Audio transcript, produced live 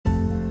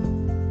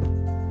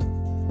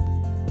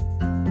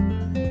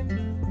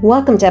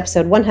Welcome to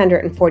episode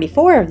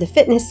 144 of the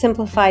Fitness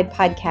Simplified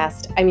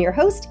podcast. I'm your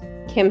host,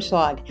 Kim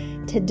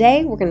Schlag.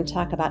 Today, we're going to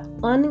talk about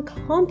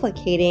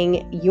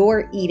uncomplicating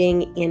your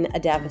eating in a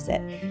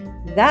deficit.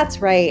 That's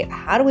right.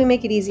 How do we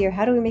make it easier?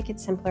 How do we make it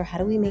simpler? How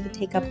do we make it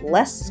take up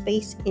less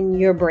space in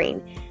your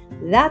brain?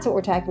 That's what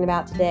we're talking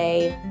about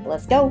today.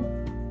 Let's go.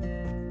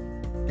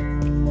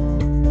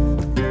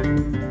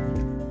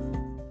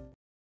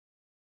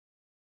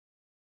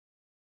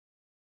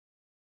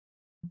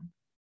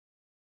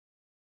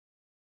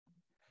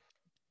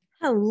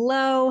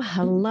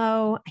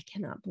 Hello. I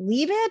cannot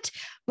believe it,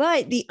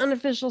 but the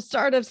unofficial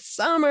start of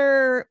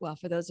summer, well,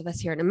 for those of us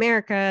here in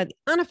America,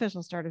 the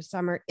unofficial start of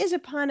summer is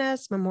upon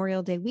us.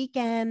 Memorial Day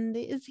weekend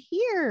is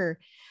here.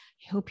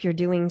 I hope you're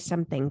doing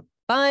something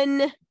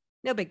fun.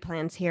 No big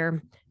plans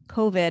here.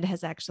 COVID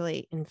has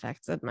actually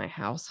infected my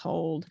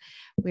household.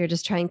 We're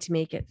just trying to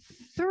make it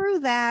through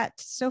that.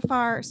 So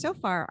far,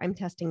 I'm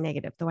testing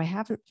negative, though I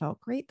haven't felt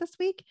great this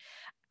week.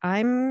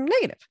 I'm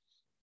negative.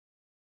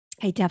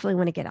 I definitely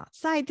want to get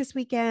outside this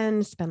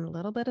weekend, spend a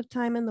little bit of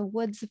time in the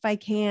woods if I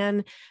can.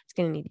 It's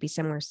going to need to be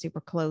somewhere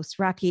super close.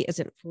 Rocky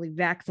isn't fully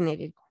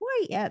vaccinated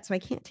quite yet, so I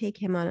can't take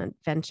him on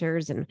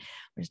adventures, and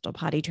we're still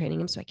potty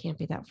training him, so I can't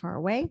be that far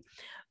away.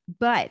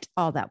 But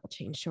all that will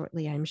change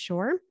shortly, I'm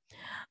sure.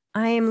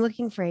 I am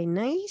looking for a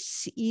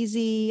nice,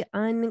 easy,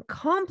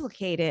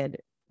 uncomplicated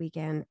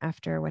weekend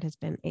after what has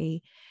been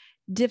a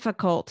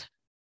difficult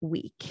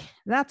week.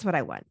 That's what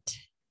I want.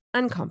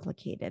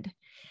 Uncomplicated.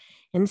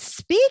 And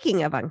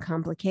speaking of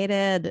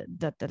uncomplicated,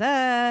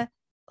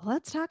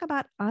 let's talk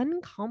about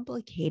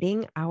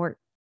uncomplicating our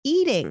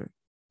eating.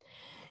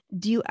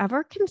 Do you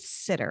ever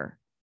consider,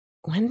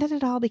 when did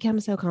it all become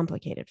so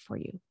complicated for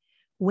you?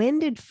 When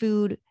did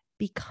food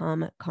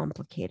become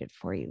complicated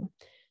for you?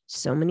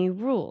 So many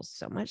rules,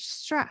 so much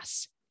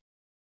stress.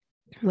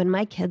 When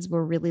my kids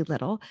were really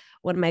little,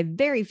 one of my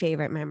very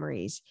favorite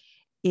memories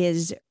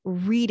is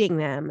reading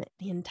them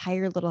the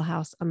entire Little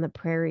House on the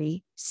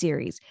Prairie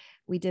series.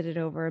 We did it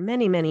over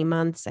many, many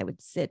months. I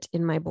would sit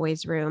in my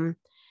boys' room,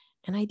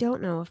 and I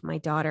don't know if my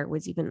daughter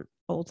was even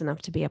old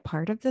enough to be a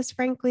part of this,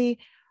 frankly.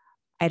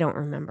 I don't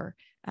remember.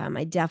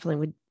 I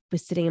definitely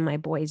was sitting in my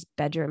boys'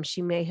 bedroom.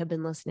 She may have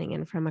been listening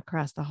in from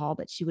across the hall,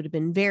 but she would have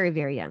been very,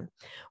 very young.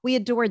 We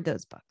adored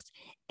those books.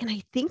 And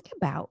I think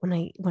about when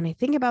I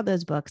think about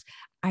those books,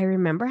 I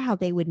remember how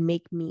they would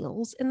make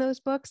meals in those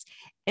books.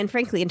 And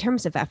frankly, in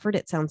terms of effort,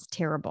 it sounds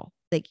terrible.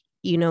 Like,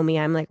 you know me,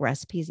 I'm like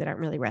recipes that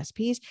aren't really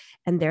recipes.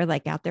 And they're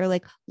like out there,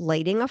 like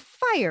lighting a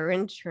fire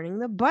and churning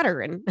the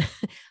butter and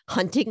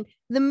hunting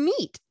the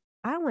meat.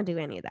 I don't want to do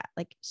any of that.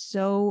 Like,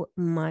 so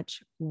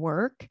much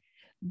work,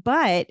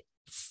 but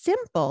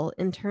simple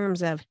in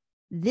terms of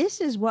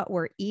this is what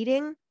we're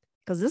eating,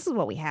 because this is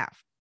what we have.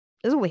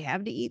 This is what we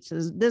have to eat. So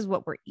this is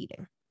what we're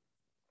eating.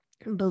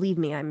 Believe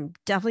me, I'm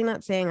definitely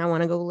not saying I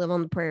want to go live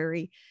on the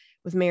prairie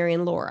with Mary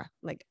and Laura.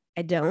 Like,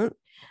 I don't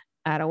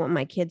want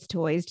my kids'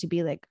 toys to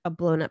be like a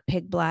blown up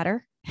pig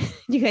bladder.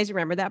 You guys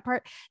remember that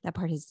part? That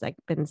part has like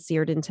been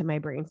seared into my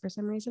brain for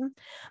some reason.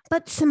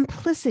 But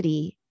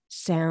simplicity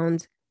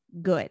sounds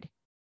good.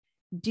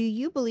 Do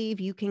you believe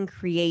you can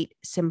create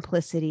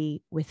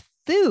simplicity with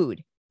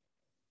food?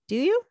 Do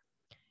you?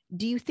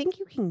 Do you think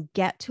you can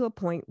get to a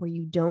point where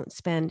you don't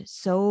spend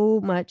so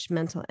much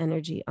mental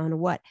energy on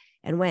what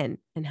and when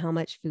and how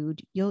much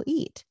food you'll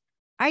eat?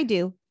 I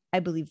do.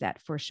 I believe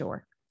that for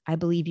sure. I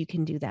believe you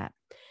can do that.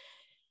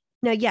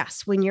 Now,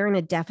 yes, when you're in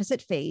a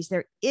deficit phase,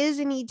 there is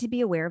a need to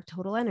be aware of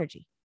total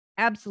energy.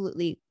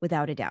 Absolutely,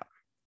 without a doubt.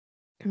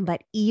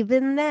 But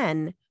even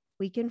then,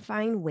 we can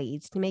find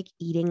ways to make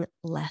eating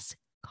less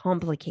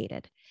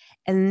complicated.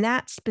 And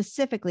that's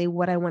specifically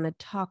what I want to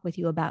talk with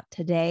you about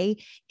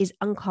today is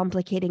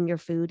uncomplicating your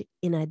food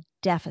in a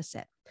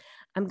deficit.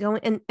 I'm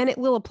going, and it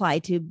will apply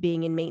to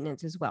being in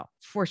maintenance as well.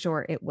 For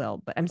sure it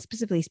will. But I'm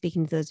specifically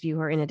speaking to those of you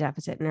who are in a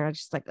deficit and are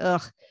just like,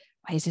 ugh,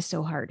 why is this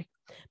so hard?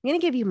 I'm going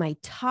to give you my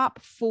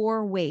top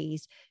 4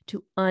 ways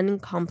to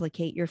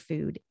uncomplicate your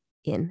food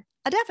in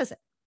a deficit.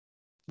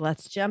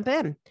 Let's jump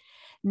in.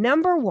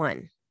 Number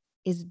 1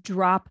 is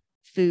drop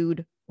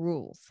food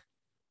rules.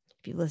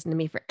 If you listen to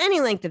me for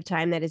any length of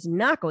time, that is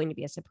not going to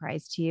be a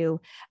surprise to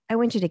you. I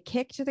want you to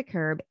kick to the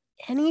curb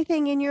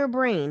anything in your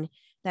brain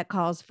that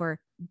calls for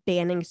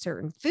banning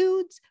certain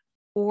foods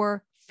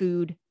or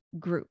food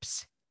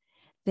groups.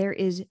 There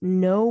is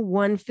no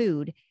one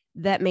food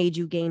that made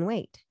you gain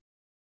weight.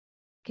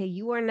 Okay,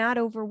 you are not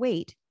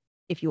overweight.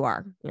 If you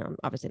are,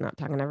 obviously not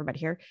talking to everybody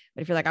here,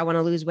 but if you're like, I want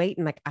to lose weight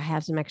and like I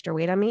have some extra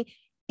weight on me,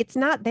 it's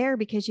not there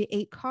because you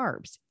ate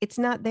carbs. It's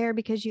not there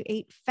because you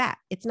ate fat.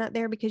 It's not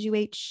there because you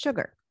ate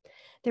sugar.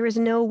 There is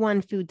no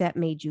one food that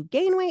made you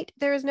gain weight.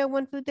 There is no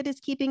one food that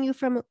is keeping you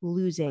from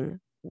losing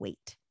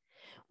weight.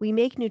 We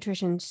make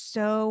nutrition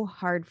so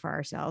hard for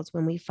ourselves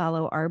when we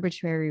follow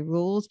arbitrary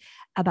rules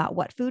about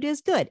what food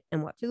is good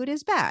and what food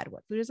is bad,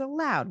 what food is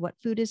allowed, what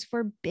food is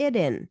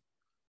forbidden,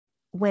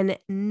 when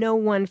no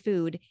one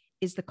food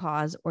is the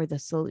cause or the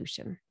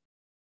solution.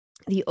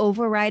 The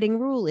overriding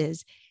rule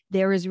is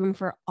there is room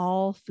for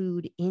all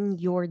food in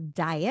your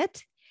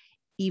diet,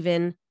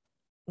 even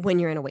when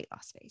you're in a weight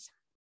loss phase.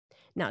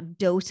 Now,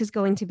 dose is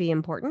going to be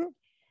important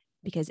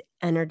because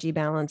energy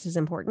balance is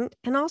important.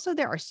 And also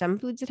there are some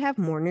foods that have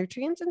more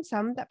nutrients and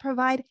some that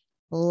provide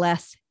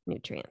less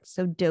nutrients.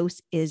 So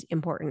dose is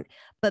important,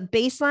 but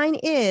baseline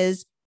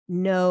is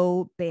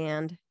no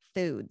banned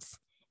foods.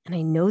 And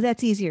I know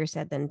that's easier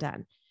said than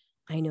done.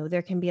 I know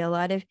there can be a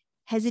lot of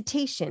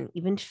hesitation,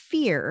 even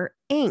fear,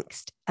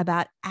 angst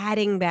about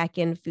adding back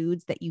in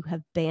foods that you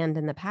have banned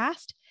in the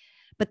past,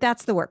 but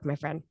that's the work, my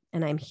friend.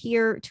 And I'm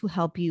here to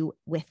help you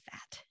with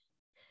that.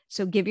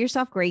 So give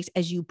yourself grace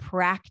as you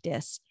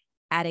practice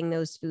adding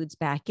those foods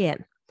back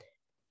in.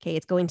 Okay,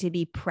 it's going to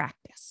be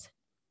practice,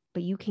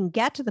 but you can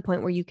get to the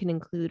point where you can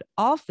include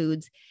all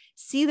foods,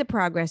 see the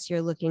progress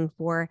you're looking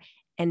for,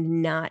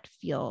 and not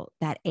feel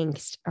that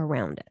angst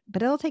around it.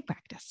 But it'll take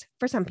practice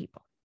for some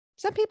people.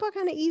 Some people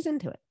kind of ease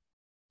into it.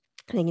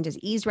 And they can just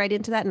ease right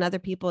into that. And other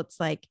people, it's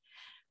like,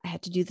 I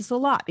have to do this a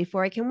lot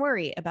before I can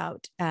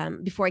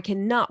before I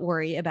can not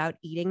worry about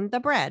eating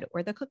the bread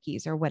or the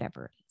cookies or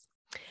whatever it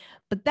is.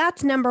 But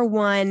that's number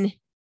one.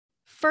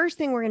 First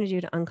thing we're going to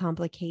do to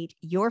uncomplicate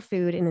your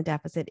food in a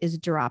deficit is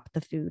drop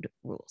the food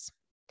rules.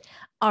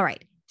 All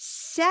right.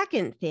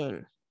 Second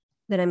thing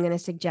that I'm going to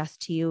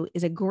suggest to you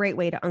is a great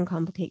way to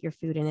uncomplicate your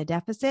food in a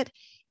deficit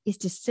is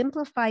to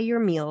simplify your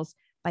meals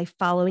by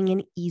following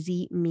an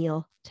easy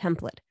meal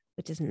template,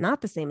 which is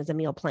not the same as a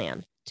meal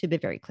plan, to be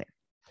very clear.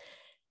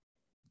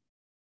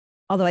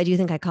 Although I do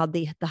think I called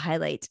the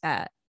highlight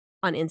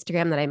on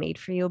Instagram that I made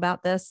for you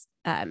about this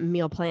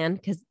meal plan,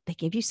 because they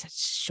gave you such a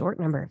short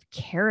number of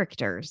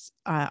characters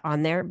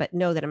on there, but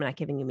know that I'm not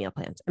giving you meal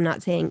plans. I'm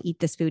not saying eat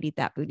this food, eat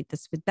that food, eat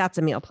this food. That's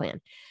a meal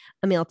plan.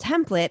 A meal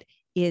template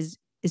is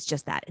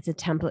just that. It's a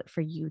template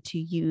for you to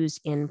use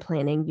in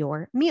planning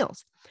your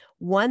meals.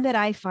 One that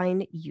I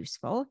find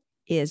useful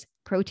is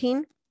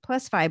protein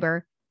plus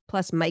fiber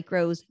plus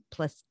micros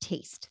plus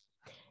taste.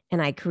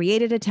 And I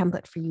created a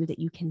template for you that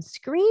you can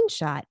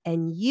screenshot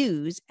and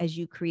use as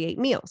you create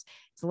meals.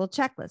 It's a little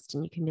checklist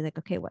and you can be like,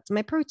 okay, what's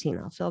my protein?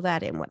 I'll fill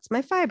that in. What's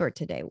my fiber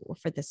today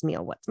for this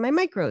meal? What's my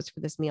micros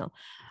for this meal?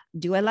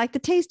 Do I like the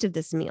taste of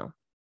this meal?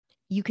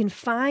 You can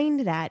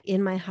find that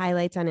in my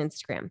highlights on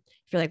Instagram.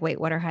 If you're like, wait,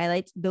 what are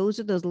highlights? Those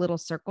are those little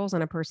circles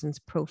on a person's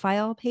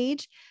profile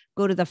page.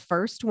 Go to the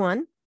first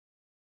one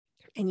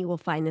and you will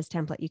find this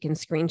template. You can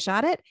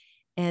screenshot it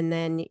and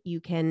then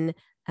you can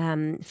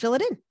fill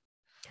it in.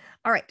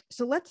 All right,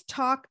 so let's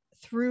talk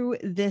through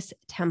this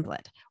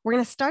template. We're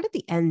going to start at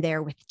the end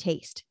there with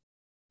taste.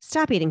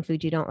 Stop eating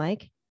food you don't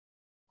like.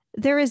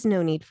 There is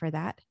no need for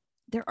that.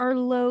 There are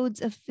loads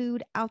of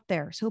food out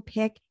there, so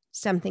pick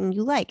something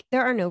you like.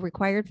 There are no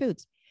required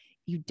foods.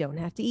 You don't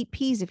have to eat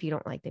peas if you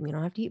don't like them. You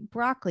don't have to eat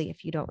broccoli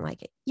if you don't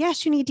like it.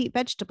 Yes, you need to eat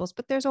vegetables,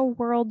 but there's a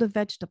world of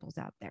vegetables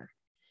out there.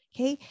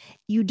 Okay,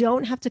 you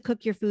don't have to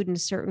cook your food in a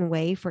certain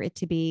way for it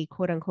to be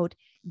quote unquote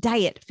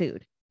diet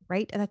food.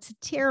 Right? That's a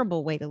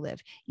terrible way to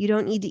live. You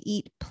don't need to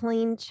eat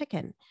plain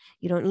chicken.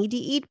 You don't need to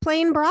eat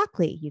plain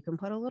broccoli. You can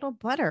put a little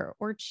butter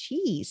or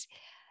cheese.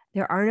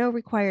 There are no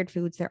required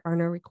foods. There are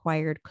no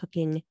required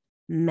cooking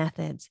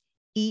methods.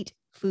 Eat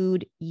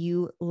food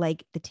you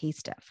like the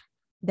taste of.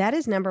 That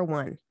is number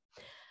one.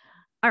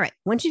 All right.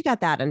 Once you've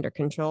got that under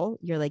control,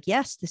 you're like,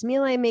 yes, this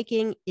meal I'm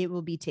making, it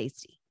will be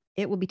tasty.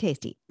 It will be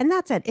tasty. And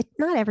that's it.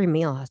 Not every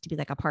meal has to be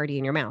like a party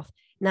in your mouth.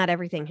 Not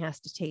everything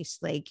has to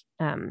taste like,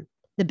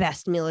 the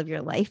best meal of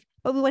your life,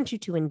 but we want you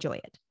to enjoy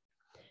it.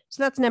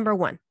 So that's number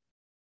one.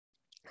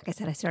 Like I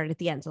said, I started at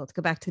the end. So let's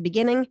go back to the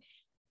beginning.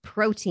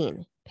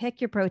 Protein. Pick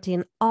your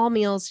protein. All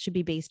meals should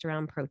be based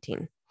around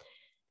protein.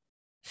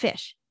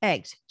 Fish,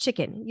 eggs,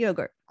 chicken,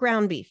 yogurt,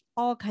 ground beef,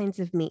 all kinds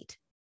of meat.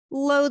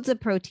 Loads of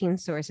protein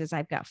sources.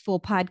 I've got full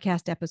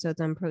podcast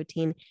episodes on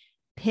protein.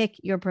 Pick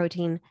your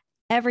protein.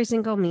 Every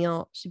single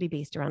meal should be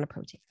based around a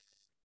protein.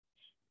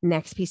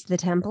 Next piece of the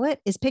template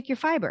is pick your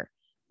fiber.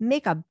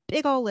 Make a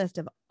big old list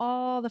of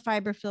all the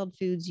fiber-filled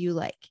foods you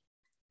like.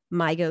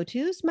 My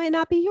go-tos might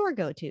not be your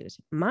go-tos.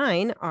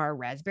 Mine are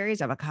raspberries,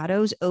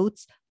 avocados,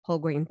 oats, whole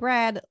grain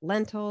bread,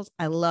 lentils.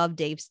 I love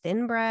Dave's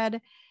thin bread.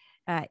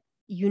 A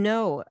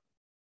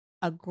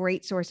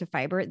great source of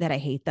fiber that I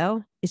hate,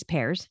 though, is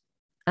pears.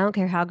 I don't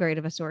care how great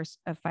of a source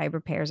of fiber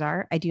pears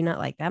are. I do not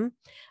like them.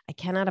 I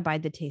cannot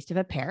abide the taste of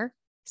a pear.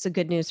 So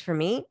good news for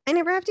me. I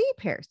never have to eat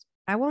pears.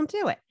 I won't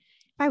do it.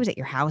 If I was at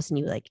your house and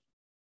you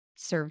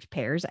served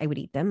pears, I would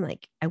eat them.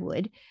 Like I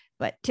would,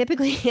 but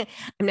typically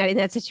I'm not in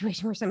that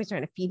situation where somebody's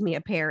trying to feed me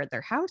a pear at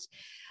their house,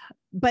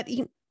 but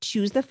you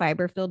choose the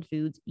fiber filled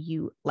foods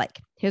you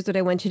like. Here's what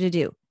I want you to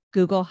do.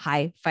 Google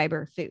high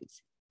fiber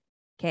foods.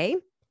 Okay.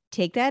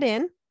 Take that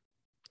in,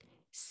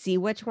 see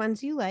which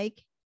ones you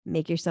like,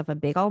 make yourself a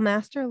big old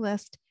master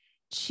list,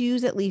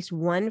 choose at least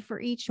one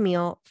for each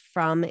meal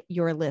from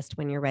your list.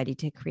 When you're ready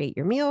to create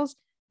your meals,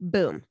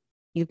 boom,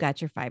 you've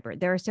got your fiber.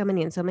 There are so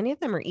many, and so many of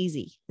them are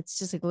easy. It's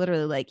just like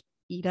literally like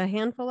eat a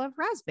handful of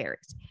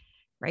raspberries,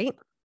 right?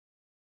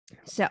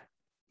 So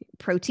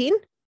protein,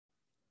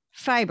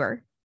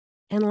 fiber,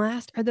 and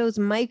last are those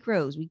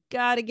micros. We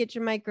got to get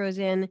your micros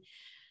in.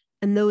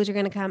 And those are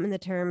going to come in the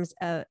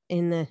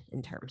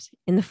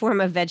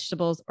form of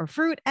vegetables or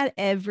fruit at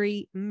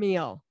every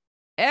meal.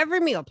 Every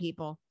meal,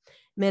 people.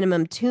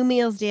 Minimum 2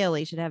 meals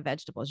daily should have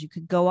vegetables. You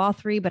could go all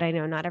 3, but I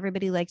know not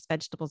everybody likes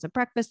vegetables at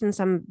breakfast, and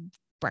some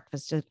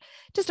breakfasts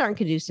just aren't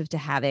conducive to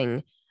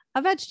having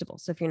a vegetable.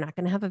 So if you're not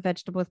going to have a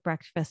vegetable with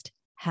breakfast,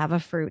 have a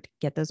fruit,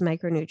 get those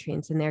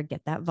micronutrients in there,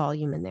 get that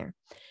volume in there.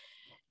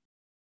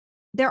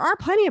 There are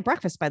plenty of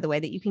breakfasts, by the way,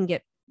 that you can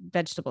get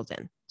vegetables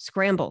in.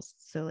 Scrambles.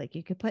 So like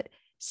you could put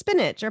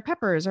spinach or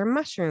peppers or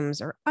mushrooms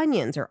or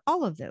onions or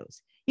all of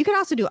those. You can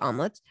also do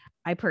omelets.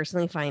 I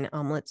personally find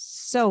omelets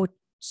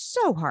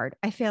so hard.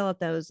 I fail at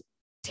those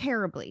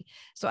terribly.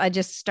 So I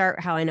just start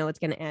how I know it's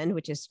going to end,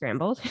 which is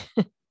scrambled.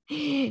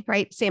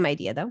 Right? Same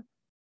idea though.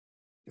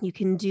 You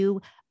can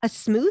do a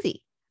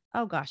smoothie.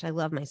 Oh gosh, I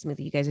love my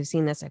smoothie. You guys have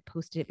seen this. I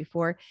posted it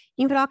before.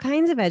 You can put all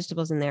kinds of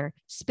vegetables in there.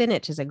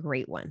 Spinach is a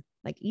great one.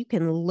 Like you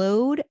can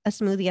load a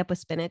smoothie up with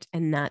spinach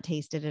and not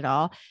taste it at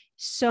all.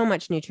 So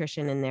much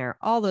nutrition in there,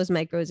 all those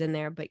micros in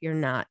there, but you're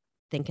not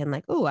thinking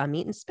like, oh, I'm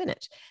eating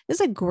spinach.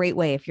 This is a great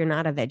way if you're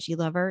not a veggie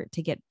lover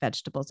to get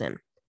vegetables in,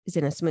 is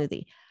in a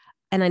smoothie.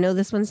 And I know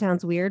this one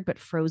sounds weird, but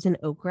frozen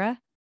okra,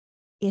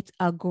 it's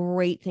a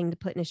great thing to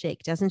put in a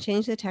shake. Doesn't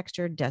change the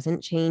texture,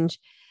 doesn't change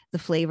the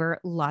flavor,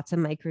 lots of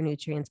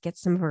micronutrients, get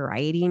some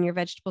variety in your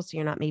vegetables. So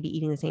you're not maybe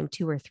eating the same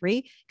 2 or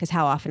 3, because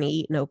how often you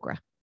eat an okra?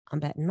 I'm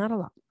betting not a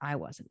lot. I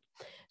wasn't.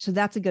 So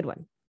that's a good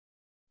one.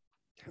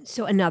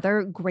 So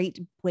another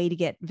great way to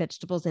get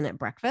vegetables in at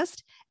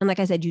breakfast. And like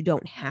I said, you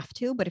don't have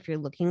to, but if you're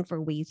looking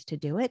for ways to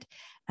do it,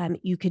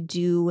 you could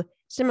do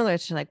similar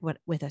to like what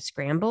with a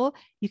scramble,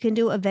 you can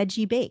do a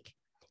veggie bake.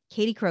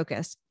 Katie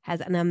Crocus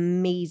has an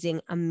amazing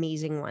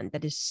one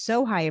that is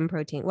so high in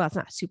protein. Well, it's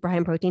not super high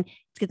in protein.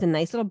 It gets a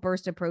nice little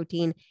burst of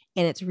protein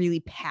and it's really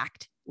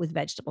packed with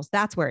vegetables.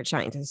 That's where it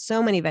shines. There's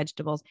so many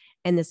vegetables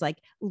and this like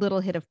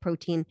little hit of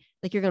protein.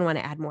 Like you're going to want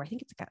to add more. I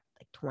think it's got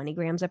like 20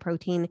 grams of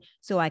protein.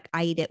 So like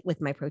I eat it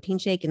with my protein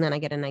shake and then I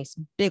get a nice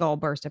big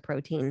old burst of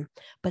protein,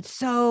 but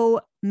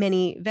so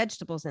many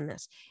vegetables in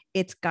this.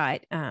 It's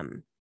got,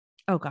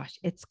 oh gosh,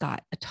 it's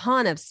got a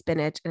ton of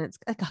spinach and it's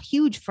like a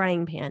huge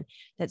frying pan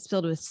that's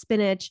filled with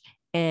spinach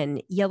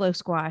and yellow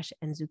squash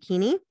and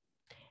zucchini.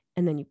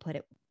 And then you put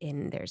it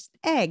in, there's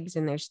eggs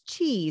and there's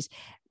cheese.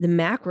 The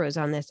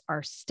macros on this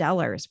are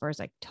stellar as far as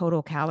like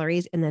total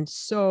calories, and then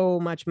so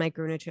much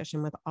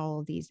micronutrition with all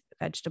of these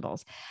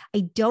vegetables.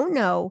 I don't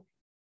know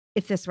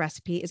if this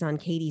recipe is on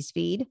Katie's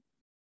feed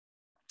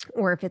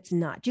or if it's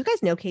not. Do you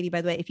guys know Katie,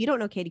 by the way? If you don't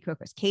know Katie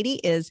Crocus, Katie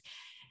is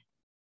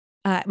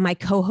my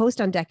co-host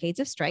on Decades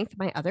of Strength,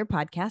 my other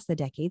podcast, The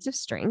Decades of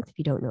Strength. If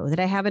you don't know that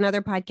I have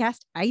another podcast,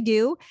 I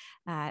do,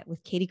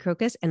 with Katie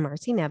Crocus and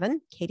Marcy Nevin.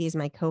 Katie is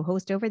my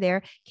co-host over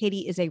there.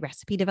 Katie is a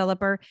recipe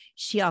developer.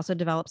 She also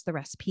develops the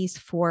recipes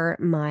for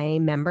my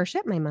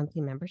membership, my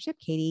monthly membership.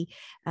 Katie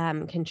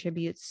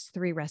contributes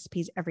 3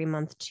 recipes every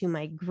month to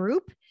my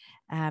group,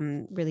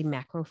 really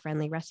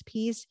macro-friendly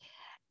recipes.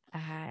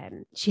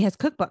 She has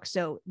cookbooks.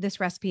 So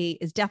this recipe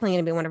is definitely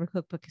going to be one of her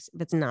cookbooks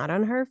if it's not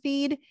on her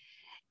feed.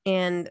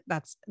 And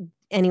that's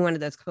any one of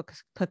those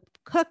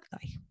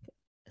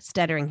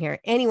stuttering here.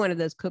 Any one of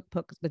those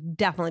cookbooks would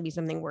definitely be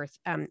something worth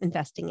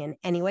investing in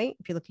anyway,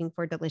 if you're looking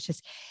for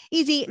delicious,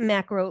 easy,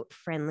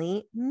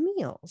 macro-friendly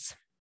meals.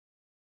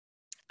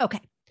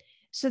 Okay,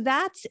 so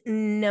that's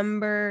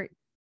the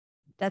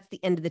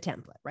end of the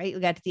template, right?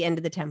 We got to the end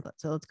of the template.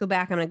 So let's go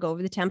back. I'm going to go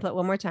over the template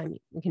one more time.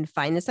 You can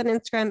find this on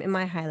Instagram in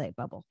my highlight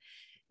bubble.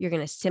 You're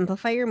going to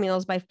simplify your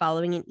meals by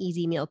following an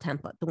easy meal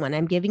template. The one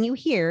I'm giving you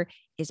here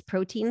is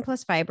protein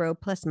plus fibro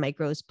plus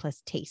micros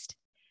plus taste.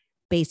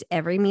 Base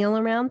every meal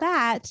around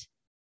that.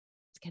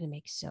 It's going to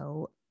make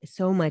so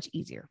much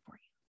easier for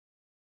you.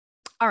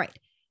 All right.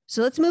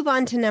 So let's move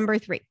on to number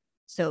 3.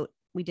 So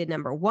we did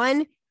number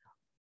 1,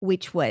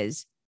 which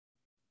was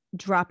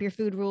drop your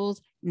food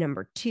rules.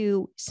 Number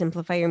 2,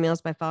 simplify your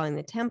meals by following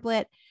the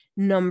template.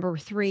 Number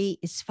 3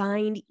 is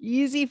find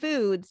easy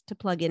foods to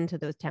plug into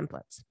those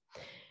templates.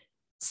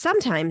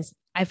 Sometimes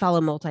I follow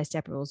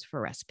multi-step rules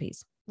for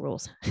recipes.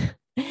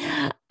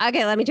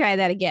 Okay, let me try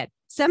that again.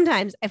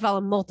 Sometimes I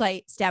follow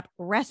multi-step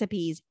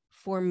recipes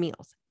for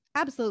meals.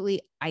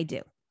 Absolutely, I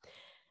do.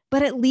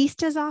 But at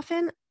least as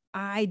often,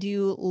 I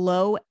do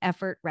low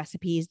effort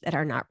recipes that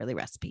are not really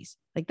recipes.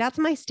 Like that's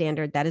my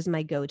standard. That is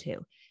my go-to.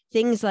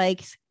 Things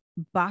like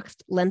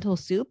boxed lentil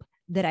soup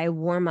that I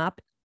warm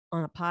up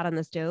on a pot on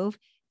the stove,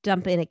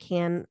 dump in a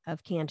can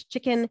of canned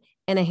chicken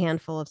and a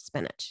handful of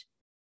spinach.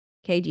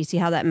 Okay, do you see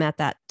how that met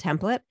that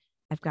template?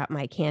 I've got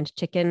my canned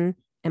chicken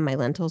and my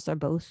lentils are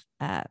both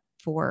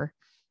for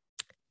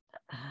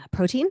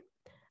protein.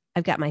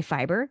 I've got my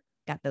fiber,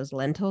 got those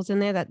lentils in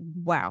there.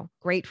 Wow,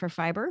 great for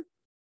fiber.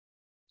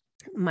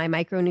 My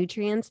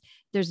micronutrients,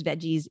 there's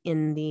veggies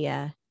in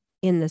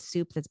the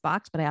soup that's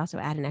boxed, but I also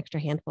add an extra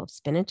handful of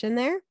spinach in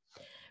there,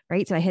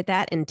 right? So I hit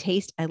that and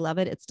taste. I love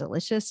it. It's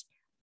delicious.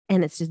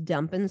 And it's just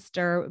dump and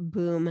stir,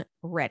 boom,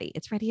 ready.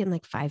 It's ready in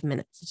like 5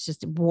 minutes. It's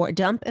just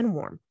dump and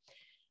warm.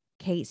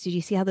 Okay, so do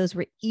you see how those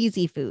were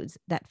easy foods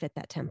that fit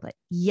that template?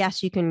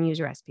 Yes, you can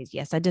use recipes.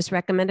 Yes, I just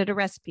recommended a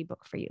recipe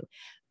book for you,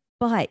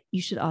 but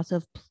you should also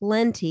have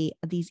plenty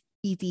of these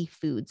easy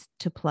foods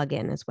to plug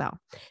in as well.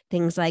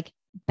 Things like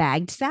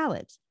bagged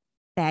salads,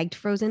 bagged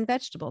frozen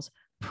vegetables,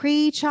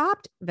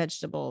 pre-chopped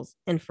vegetables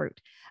and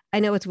fruit. I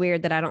know it's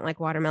weird that I don't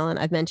like watermelon.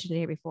 I've mentioned it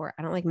here before.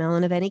 I don't like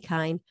melon of any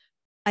kind.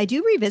 I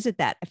do revisit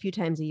that a few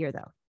times a year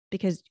though,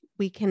 because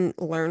we can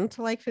learn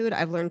to like food.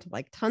 I've learned to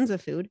like tons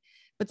of food,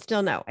 but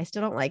still, no, I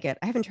still don't like it.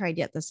 I haven't tried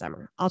yet this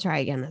summer. I'll try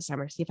again this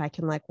summer, see if I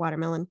can like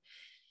watermelon.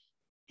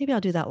 Maybe I'll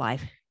do that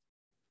live.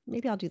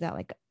 Maybe I'll do that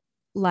like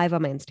live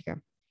on my Instagram.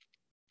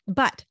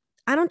 But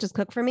I don't just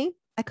cook for me.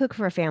 I cook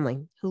for a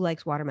family who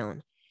likes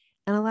watermelon.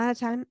 And a lot of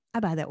time I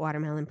buy that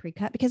watermelon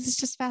pre-cut because it's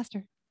just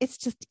faster. It's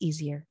just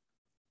easier.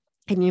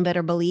 And you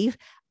better believe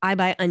I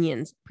buy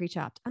onions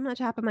pre-chopped. I'm not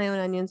chopping my own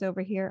onions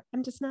over here.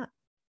 I'm just not.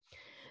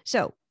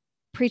 So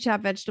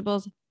pre-chopped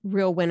vegetables,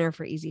 real winner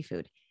for easy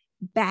food.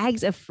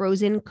 Bags of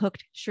frozen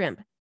cooked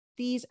shrimp.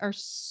 These are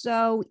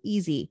so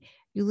easy.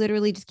 You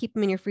literally just keep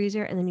them in your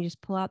freezer and then you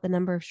just pull out the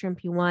number of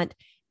shrimp you want.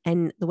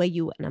 And the way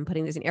you, and I'm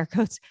putting this in air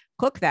quotes,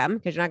 cook them,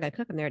 because you're not going to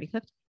cook them, they're already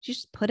cooked. You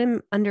just put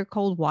them under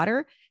cold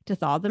water to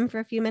thaw them for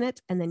a few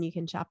minutes. And then you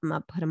can chop them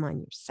up, put them on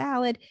your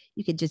salad.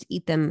 You could just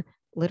eat them,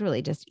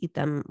 literally just eat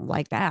them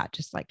like that,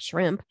 just like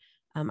shrimp.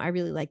 I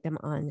really like them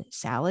on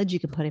salads. You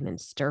can put them in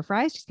stir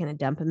fries, just kind of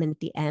dump them in at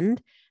the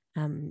end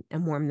and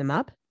warm them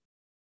up.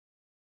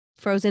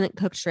 Frozen and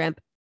cooked shrimp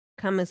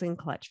comes in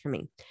clutch for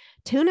me.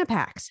 Tuna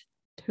packs.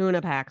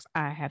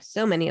 I have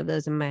so many of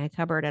those in my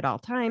cupboard at all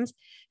times.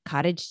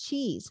 Cottage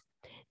cheese.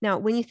 Now,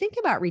 when you think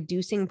about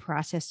reducing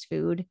processed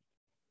food,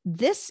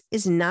 this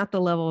is not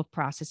the level of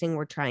processing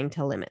we're trying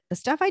to limit. The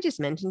stuff I just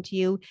mentioned to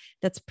you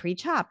that's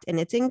pre-chopped and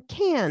it's in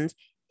cans,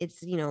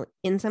 it's,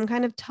 in some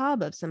kind of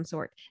tub of some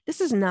sort. This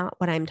is not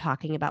what I'm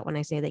talking about when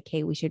I say that,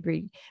 Kay, we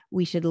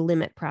should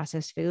limit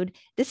processed food.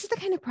 This is the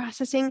kind of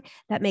processing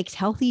that makes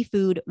healthy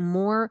food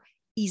more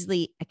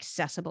easily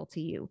accessible to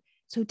you.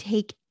 So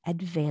take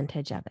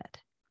advantage of it.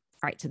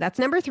 All right, so that's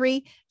number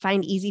 3,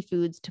 find easy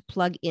foods to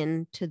plug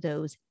into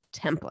those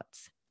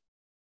templates.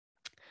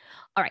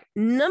 All right,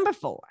 number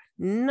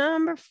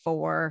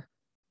 4,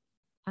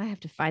 I have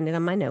to find it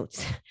on my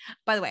notes.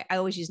 By the way, I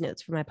always use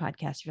notes for my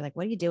podcast. You're like,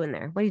 what are you doing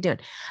there? What are you doing?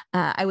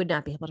 I would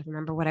not be able to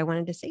remember what I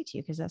wanted to say to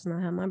you because that's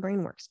not how my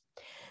brain works.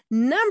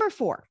 Number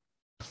 4,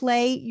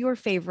 play your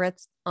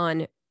favorites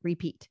on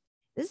repeat.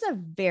 This is a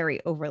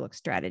very overlooked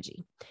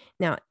strategy.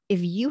 Now,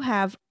 if you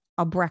have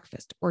a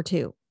breakfast or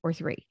 2 or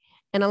 3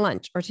 and a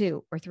lunch or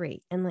 2 or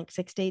 3 and like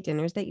 6 to 8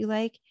 dinners that you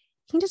like,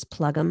 you can just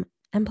plug them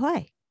and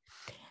play.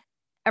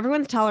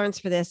 Everyone's tolerance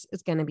for this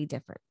is going to be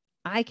different.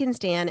 I can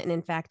stand, and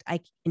in fact,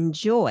 I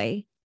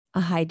enjoy a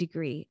high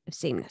degree of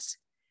sameness,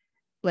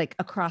 like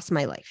across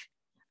my life.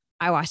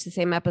 I watch the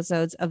same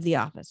episodes of The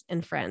Office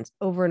and Friends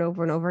over and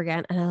over and over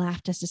again, and I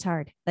laugh just as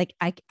hard. Like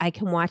I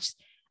can watch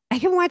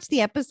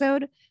the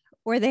episode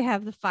where they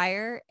have the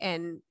fire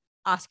and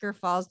Oscar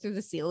falls through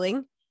the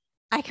ceiling.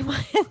 I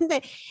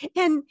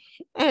can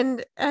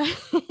and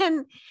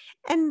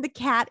the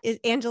cat is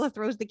Angela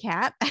throws the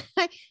cat.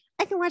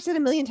 I can watch that a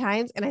million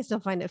times and I still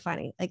find it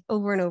funny, like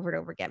over and over and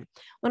over again.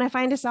 When I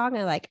find a song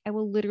I like, I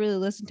will literally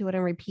listen to it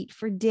and repeat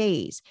for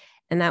days.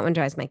 And that one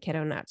drives my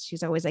kiddo nuts.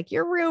 She's always like,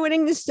 you're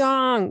ruining the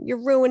song.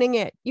 You're ruining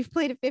it. You've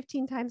played it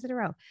 15 times in a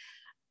row.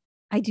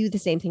 I do the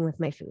same thing with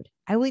my food.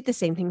 I will eat the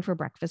same thing for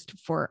breakfast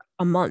for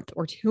a month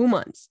or 2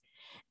 months.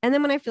 And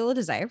then when I feel a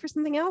desire for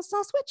something else,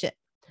 I'll switch it.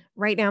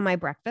 Right now, my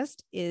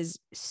breakfast is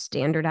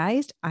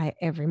standardized.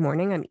 Every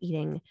morning I'm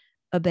eating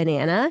a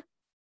banana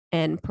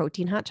and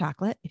protein hot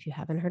chocolate. If you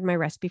haven't heard my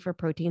recipe for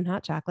protein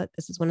hot chocolate,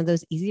 this is one of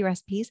those easy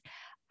recipes.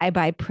 I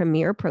buy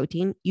Premier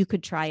protein. You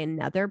could try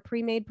another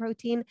pre-made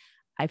protein.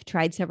 I've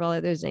tried several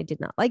others and I did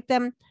not like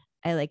them.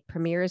 I like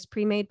Premier's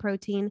pre-made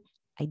protein.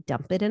 I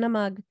dump it in a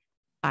mug.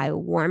 I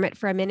warm it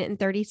for a minute and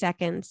 30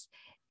 seconds.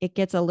 It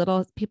gets a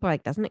little, people are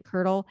like, doesn't it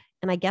curdle?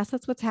 And I guess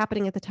that's what's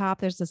happening at the top.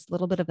 There's this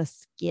little bit of a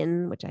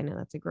skin, which I know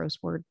that's a gross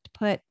word to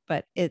put,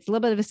 but it's a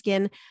little bit of a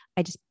skin.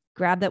 I just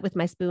grab that with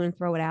my spoon and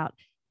throw it out.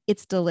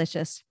 It's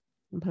delicious.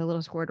 And put a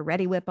little squirt of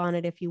Reddi-wip on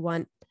it if you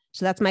want.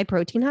 So that's my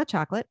protein hot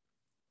chocolate.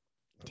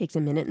 It takes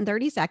a minute and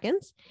 30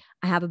 seconds.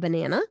 I have a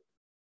banana.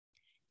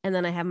 And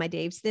then I have my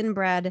Dave's thin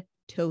bread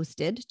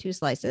toasted, 2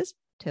 slices,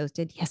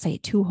 toasted. Yes, I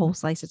ate 2 whole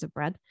slices of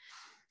bread.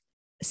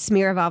 A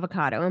smear of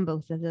avocado on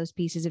both of those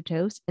pieces of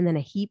toast. And then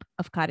a heap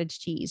of cottage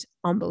cheese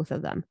on both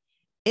of them.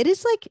 It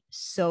is like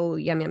so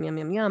yum, yum, yum,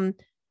 yum, yum.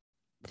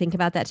 Think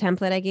about that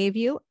template I gave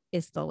you.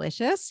 It's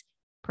delicious.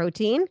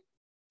 Protein,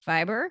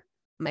 fiber,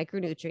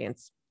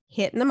 micronutrients.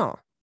 Hitting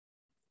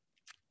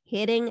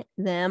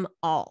them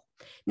all.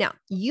 Now,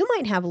 you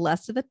might have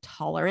less of a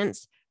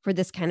tolerance for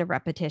this kind of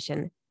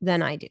repetition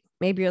than I do.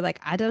 Maybe you're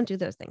like, I don't do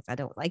those things. I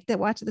don't like to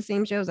watch the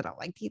same shows. I don't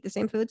like to eat the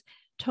same foods.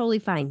 Totally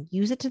fine.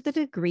 Use it to the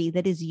degree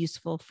that is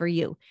useful for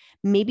you.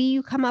 Maybe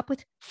you come up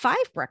with 5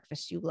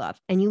 breakfasts you love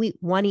and you eat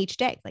one each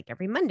day. Like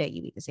every Monday,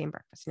 you eat the same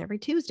breakfast, and every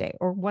Tuesday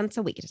or once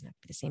a week. It doesn't have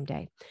to be the same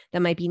day.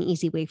 That might be an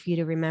easy way for you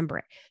to remember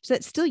it. So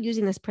it's still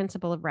using this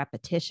principle of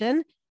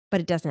repetition,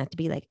 but it doesn't have to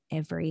be like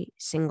every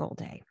single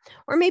day.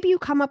 Or maybe you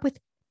come up with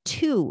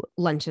 2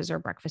 lunches or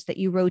breakfasts that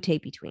you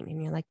rotate between,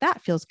 and you're like,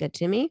 that feels good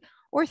to me.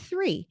 Or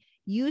 3,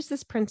 use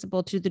this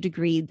principle to the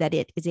degree that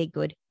it is a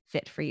good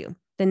fit for you.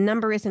 The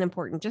number isn't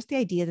important, just the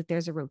idea that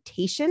there's a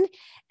rotation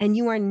and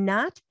you are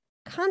not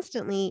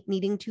constantly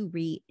needing to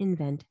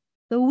reinvent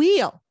the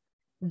wheel.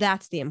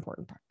 That's the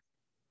important part.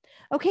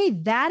 Okay,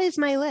 that is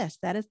my list.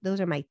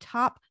 Those are my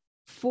top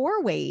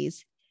 4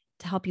 ways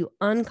to help you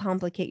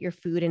uncomplicate your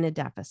food in a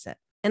deficit.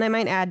 And I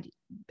might add,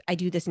 I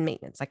do this in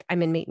maintenance. Like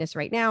I'm in maintenance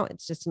right now.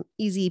 It's just an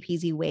easy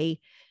peasy way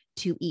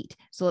to eat.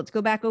 So let's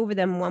go back over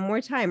them one more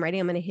time. Ready?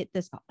 I'm going to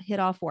hit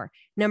all 4.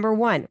 Number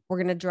 1, we're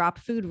going to drop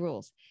food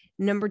rules.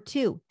 Number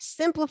 2,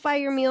 simplify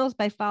your meals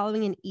by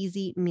following an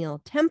easy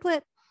meal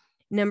template.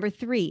 Number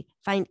 3,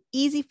 find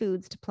easy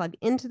foods to plug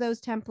into those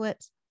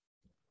templates.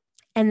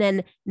 And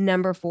then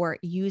number 4,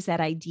 use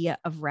that idea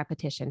of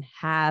repetition.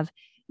 Have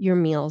your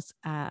meals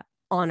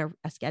on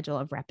a schedule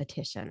of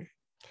repetition.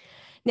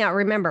 Now,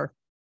 remember,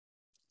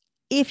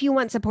 if you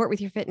want support with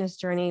your fitness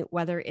journey,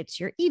 whether it's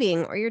your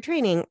eating or your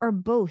training or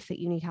both that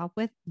you need help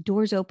with,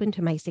 doors open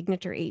to my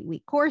signature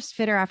 8-week course,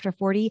 Fitter After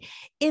 40,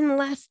 in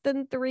less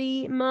than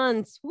 3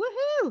 months.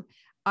 Woohoo!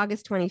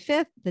 August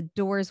 25th, the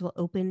doors will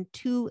open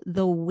to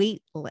the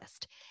wait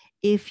list.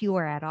 If you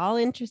are at all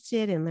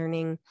interested in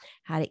learning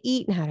how to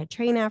eat and how to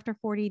train after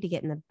 40 to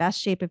get in the best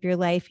shape of your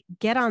life,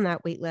 get on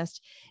that wait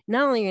list.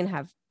 Not only are you going to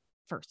have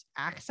first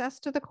access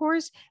to the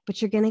course,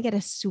 but you're going to get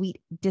a sweet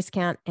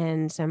discount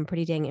and some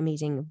pretty dang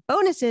amazing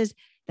bonuses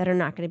that are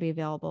not going to be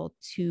available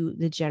to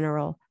the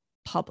general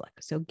public.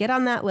 So get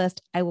on that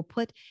list.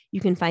 You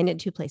can find it in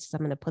 2 places. I'm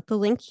going to put the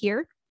link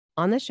here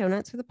on the show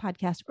notes for the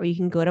podcast, or you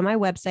can go to my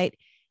website,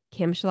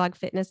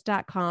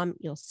 kimschlagfitness.com.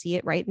 You'll see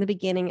it right in the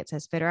beginning. It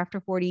says Fitter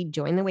After 40,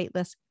 join the wait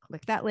list.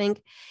 Click that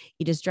link.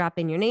 You just drop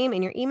in your name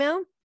and your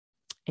email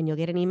and you'll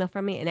get an email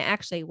from me. And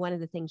actually, one of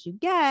the things you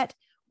get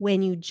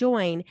when you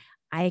join,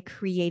 I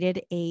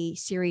created a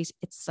series.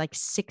 It's like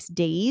 6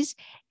 days.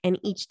 And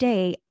each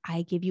day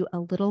I give you a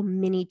little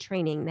mini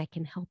training that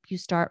can help you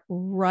start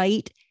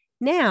right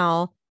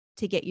now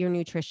to get your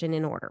nutrition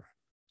in order.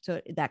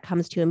 So that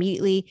comes to you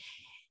immediately.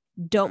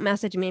 Don't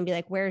message me and be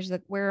like, where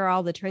are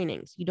all the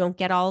trainings? You don't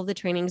get all of the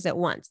trainings at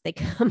once. They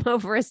come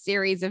over a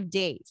series of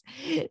days.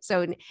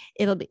 So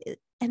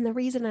and the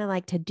reason I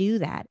like to do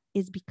that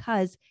is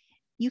because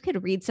you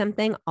could read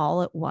something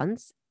all at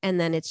once and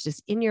then it's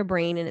just in your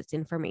brain and it's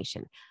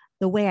information.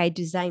 The way I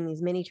design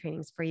these mini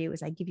trainings for you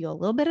is I give you a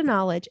little bit of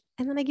knowledge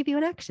and then I give you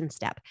an action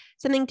step,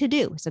 something to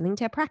do, something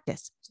to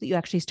practice so that you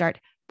actually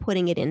start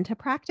putting it into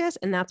practice.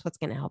 And that's what's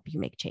going to help you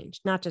make change,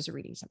 not just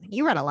reading something.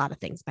 You read a lot of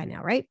things by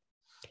now, right?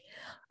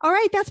 All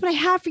right, that's what I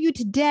have for you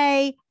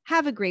today.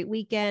 Have a great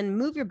weekend.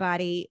 Move your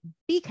body.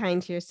 Be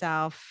kind to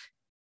yourself.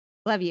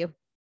 Love you.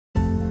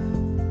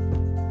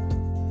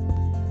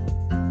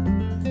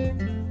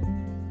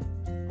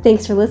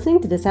 Thanks for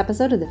listening to this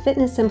episode of the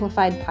Fitness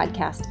Simplified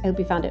podcast. I hope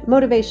you found it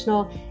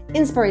motivational,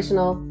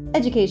 inspirational,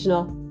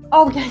 educational,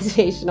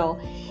 organizational.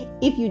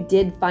 If you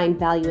did find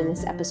value in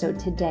this episode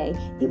today,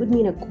 it would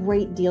mean a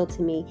great deal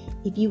to me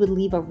if you would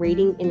leave a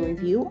rating and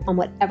review on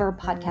whatever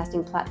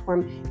podcasting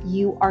platform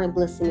you are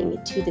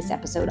listening to this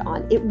episode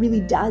on. It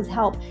really does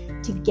help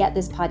to get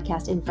this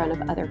podcast in front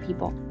of other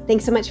people.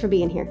 Thanks so much for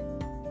being here.